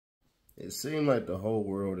It seemed like the whole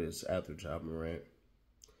world is after Ja Morant.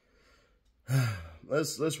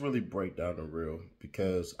 Let's really break down the real,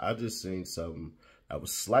 because I just seen something I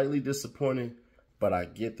was slightly disappointed, but I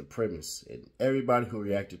get the premise. And everybody who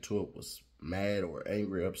reacted to it was mad or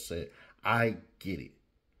angry, upset. I get it.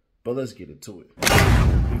 But let's get into it.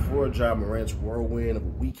 Before Ja Morant's whirlwind of a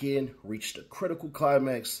weekend reached a critical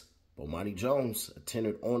climax, Bomani Jones, a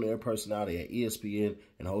tenured on-air personality at ESPN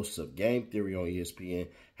and host of Game Theory on ESPN,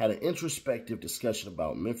 had an introspective discussion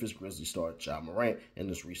about Memphis Grizzlies star Ja Morant and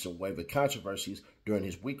this recent wave of controversies during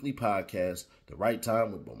his weekly podcast, The Right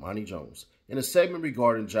Time with Bomani Jones. In a segment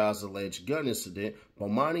regarding Ja's alleged gun incident,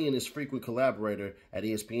 Bomani and his frequent collaborator at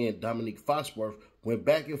ESPN, Dominique Foxworth, went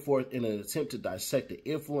back and forth in an attempt to dissect the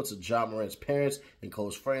influence of Ja Morant's parents and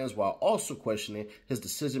close friends while also questioning his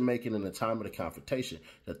decision-making in the time of the confrontation.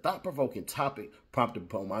 The thought-provoking topic prompted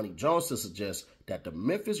Bomani Jones to suggest that the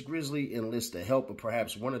Memphis Grizzlies enlist the help of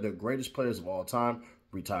perhaps one of their greatest players of all time,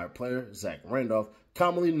 retired player Zach Randolph,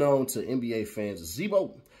 commonly known to NBA fans as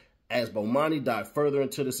Zebo. As Bomani dived further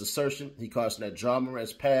into this assertion, he cautioned that Ja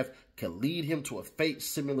Morant's path could lead him to a fate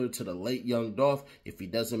similar to the late young Dolph if he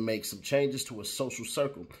doesn't make some changes to his social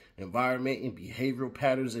circle, environment, and behavioral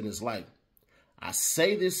patterns in his life. I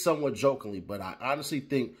say this somewhat jokingly, but I honestly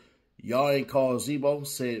think y'all ain't called Zebo,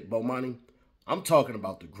 said Bomani. I'm talking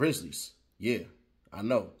about the Grizzlies. Yeah, I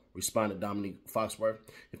know, responded Dominique Foxworth.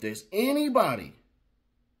 If there's anybody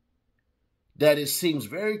that it seems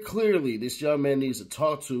very clearly this young man needs to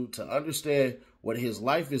talk to understand what his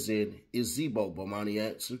life is in, is Zebo, Bomani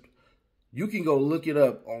answered. You can go look it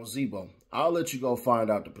up on Zebo. I'll let you go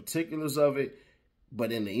find out the particulars of it.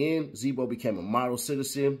 But in the end, Zebo became a model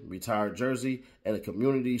citizen, retired jersey, and a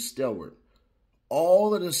community stalwart.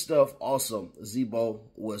 All of this stuff awesome. Zebo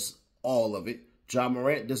was all of it. Ja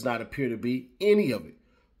Morant does not appear to be any of it.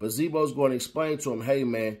 But Zebo's going to explain to him, hey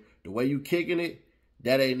man, the way you kicking it,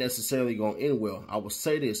 that ain't necessarily going to end well. I will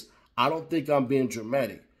say this. I don't think I'm being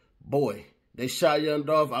dramatic. Boy, they shot young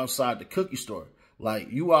Dolph outside the cookie store.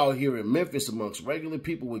 Like, you out here in Memphis amongst regular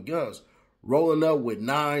people with guns, rolling up with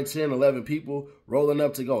 9, 10, 11 people, rolling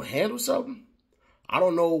up to go handle something? I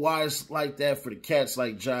don't know why it's like that for the cats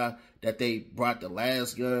like Ja, that they brought the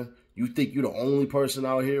last gun. You think you're the only person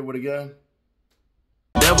out here with a gun?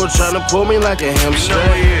 Devil trying to pull me like a hamster,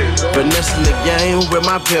 finessing the game with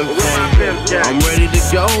my pimp game. I'm ready to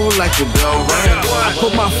go like the bell rang. I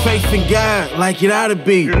put my faith in God like it ought to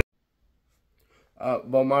be.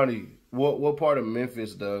 Bomani, what part of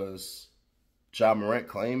Memphis does Ja Morant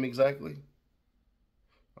claim exactly?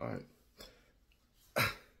 All right.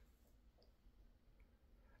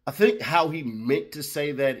 I think how he meant to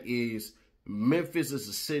say that is Memphis is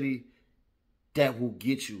a city that will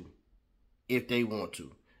get you if they want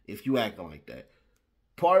to, if you acting like that.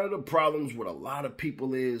 Part of the problems with a lot of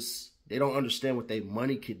people is they don't understand what their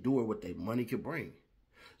money could do or what their money could bring.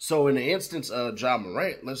 So in the instance of Ja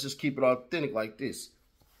Morant, let's just keep it authentic like this.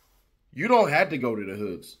 You don't have to go to the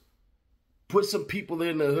hoods. Put some people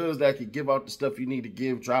in the hoods that can give out the stuff you need to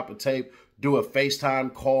give, drop a tape, do a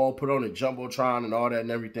FaceTime call, put on a Jumbotron and all that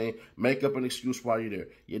and everything. Make up an excuse while you're there.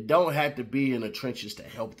 You don't have to be in the trenches to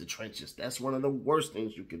help the trenches. That's one of the worst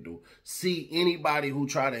things you can do. See anybody who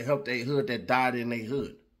tried to help their hood that died in their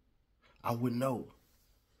hood. I would know.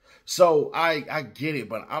 So I get it,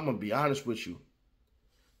 but I'm going to be honest with you.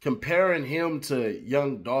 Comparing him to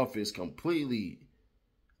young Dolph is completely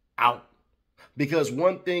out. Because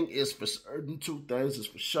one thing is for certain, two things is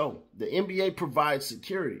for sure. The NBA provides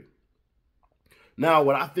security. Now,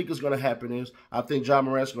 what I think is going to happen is I think Ja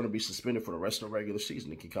Morant's going to be suspended for the rest of the regular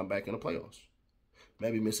season. He can come back in the playoffs.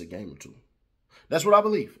 Maybe miss a game or two. That's what I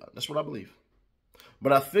believe. That's what I believe.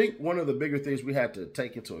 But I think one of the bigger things we have to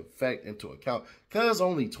take into account, because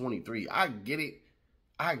only 23, I get it.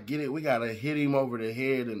 I get it. We got to hit him over the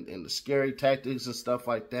head and the scary tactics and stuff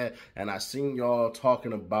like that. And I seen y'all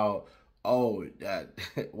talking about, well,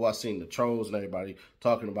 I seen the trolls and everybody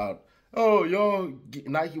talking about,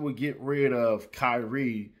 Nike would get rid of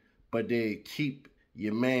Kyrie, but they keep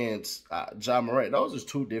your man's Ja Morant. Those are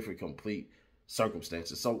two different complete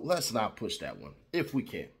circumstances. So let's not push that one if we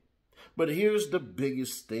can. But here's the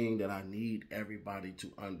biggest thing that I need everybody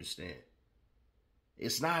to understand.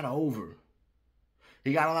 It's not over.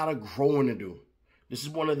 He got a lot of growing to do. This is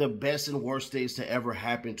one of the best and worst things to ever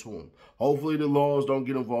happen to him. Hopefully the laws don't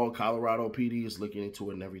get involved. Colorado PD is looking into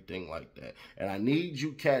it and everything like that. And I need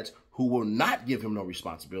you cats who will not give him no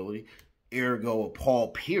responsibility, ergo Paul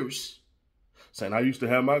Pierce, saying, I used to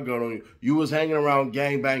have my gun on you. You was hanging around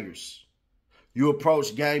gangbangers. You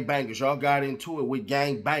approached gangbangers. Y'all got into it with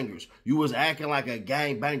gangbangers. You was acting like a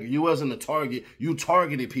gangbanger. You wasn't a target. You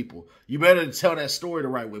targeted people. You better tell that story the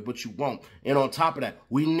right way, but you won't. And on top of that,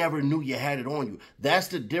 we never knew you had it on you. That's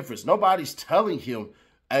the difference. Nobody's telling him,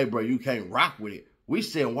 hey, bro, you can't rock with it. We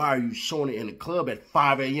saying, why are you showing it in the club at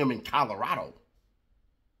 5 a.m. in Colorado?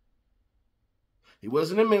 He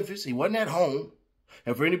wasn't in Memphis. He wasn't at home.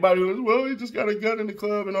 And for anybody who's, well, he just got a gun in the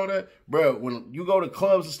club and all that. Bro, when you go to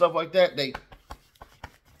clubs and stuff like that, they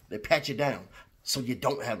pat you down so you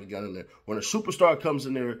don't have a gun in there. When a superstar comes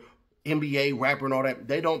in there, NBA, rapper and all that,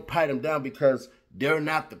 they don't pat them down because they're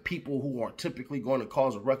not the people who are typically going to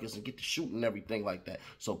cause a ruckus and get to shooting and everything like that.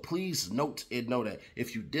 So please note and know that.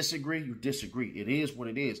 If you disagree, you disagree. It is what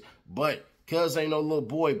it is. But cuz ain't no little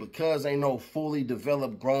boy, because ain't no fully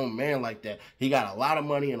developed grown man like that. He got a lot of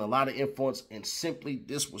money and a lot of influence, and simply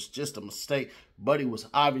this was just a mistake. Buddy was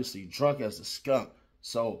obviously drunk as a skunk.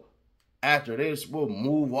 So after this, we'll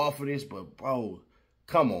move off of this. But, bro,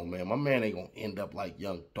 come on, man. My man ain't going to end up like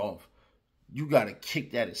young Dolph. You got to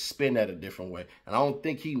kick that and spin that a different way. And I don't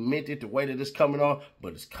think he meant it the way that it's coming off,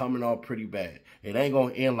 but it's coming off pretty bad. It ain't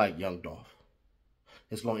going to end like young Dolph.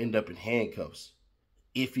 It's going to end up in handcuffs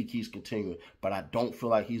if he keeps continuing. But I don't feel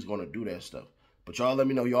like he's going to do that stuff. But y'all let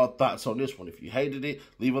me know y'all thoughts on this one. If you hated it,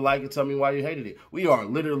 leave a like and tell me why you hated it. We are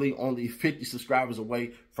literally only 50 subscribers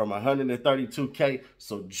away from 132K.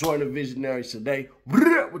 So join the Visionaries today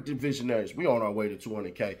with the Visionaries. We on our way to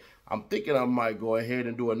 200K. I'm thinking I might go ahead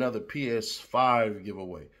and do another PS5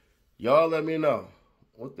 giveaway. Y'all let me know.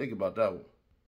 What do you think about that one?